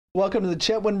Welcome to the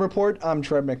Chetwynd Report. I'm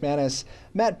Trev McManus.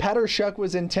 Matt Patershuk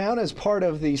was in town as part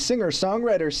of the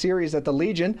Singer-Songwriter series at the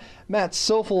Legion. Matt's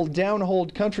soulful,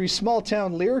 down-hold country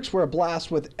small-town lyrics were a blast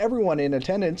with everyone in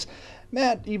attendance.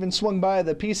 Matt even swung by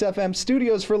the Peace FM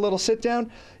studios for a little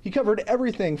sit-down. He covered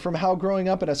everything from how growing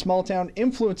up in a small town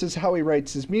influences how he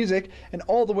writes his music, and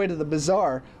all the way to the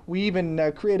bizarre. We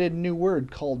even created a new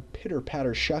word called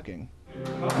pitter-patter-shucking.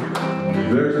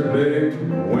 There's a big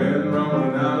wind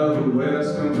rolling out of the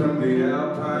west, comes from the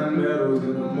alpine meadows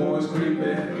and the moist creek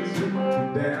beds.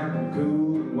 Damn,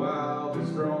 cool and wild and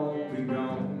strong, be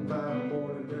gone by the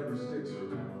morning, never sticks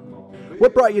around.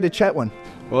 What brought you to Chetwynd?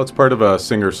 Well, it's part of a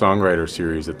singer-songwriter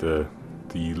series that the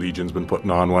Legion's been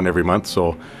putting on one every month.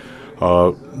 So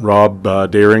Rob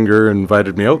Daringer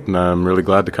invited me out, and I'm really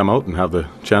glad to come out and have the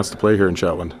chance to play here in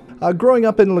Chetwynd. Growing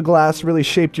up in La Glace really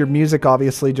shaped your music,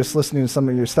 obviously, just listening to some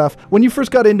of your stuff. When you first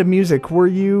got into music, were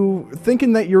you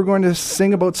thinking that you were going to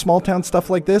sing about small-town stuff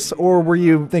like this, or were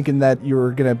you thinking that you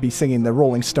were going to be singing the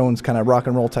Rolling Stones kind of rock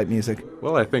and roll type music?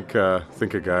 Well, I think a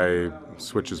guy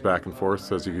switches back and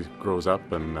forth as he grows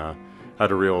up, and had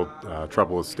a real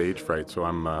trouble with stage fright, so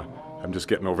I'm just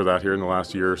getting over that here in the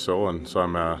last year or so, and so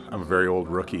I'm a very old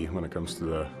rookie when it comes to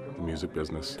the music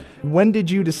business. When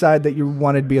did you decide that you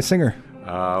wanted to be a singer?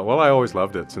 Well, I always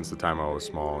loved it since the time I was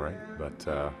small, right?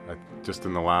 But just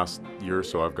in the last year or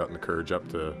so, I've gotten the courage up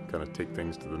to kind of take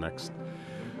things to the next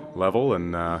level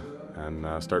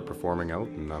and start performing out,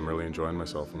 and I'm really enjoying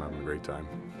myself and having a great time.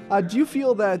 Do you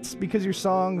feel that because your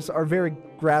songs are very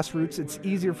grassroots, it's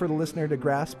easier for the listener to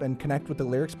grasp and connect with the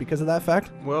lyrics because of that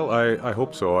fact? Well, I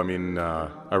hope so. I mean,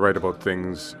 I write about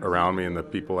things around me and the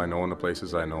people I know and the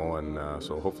places I know, and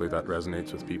so hopefully that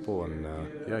resonates with people, and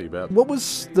yeah, you bet. What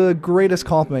was the greatest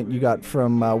compliment you got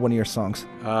from one of your songs?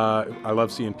 I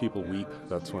love seeing people weep.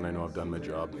 That's when I know I've done my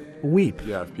job. Weep?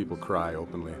 Yeah, if people cry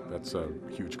openly, that's a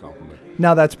huge compliment.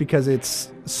 Now that's because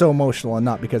it's so emotional and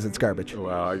not because it's garbage.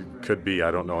 Well, it could be. I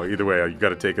don't know. Either way, you got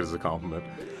to take it as a compliment.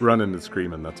 Running and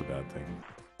screaming, that's a bad thing.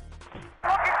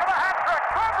 Looking for the hat trick.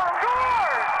 Trevor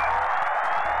scores!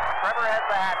 Trevor has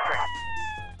the hat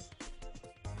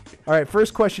trick. All right,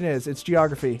 first question is, it's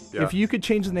geography. Yeah. If you could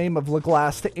change the name of La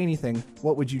Glace to anything,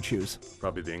 what would you choose?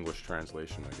 Probably the English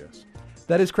translation, I guess.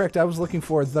 That is correct. I was looking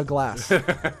for The Glass.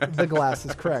 The Glass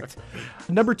is correct.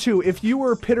 Number 2, if you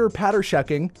were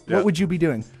pitter-patter-shucking, what would you be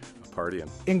doing? Partying.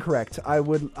 Incorrect. I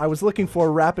was looking for a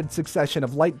rapid succession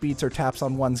of light beats or taps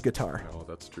on one's guitar. Oh,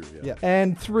 that's true, yeah.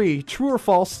 And 3, true or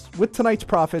false, with tonight's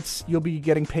profits, you'll be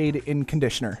getting paid in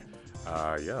conditioner.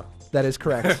 Yeah. That is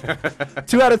correct.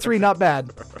 2 out of 3, not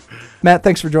bad. Matt,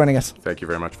 thanks for joining us. Thank you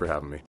very much for having me.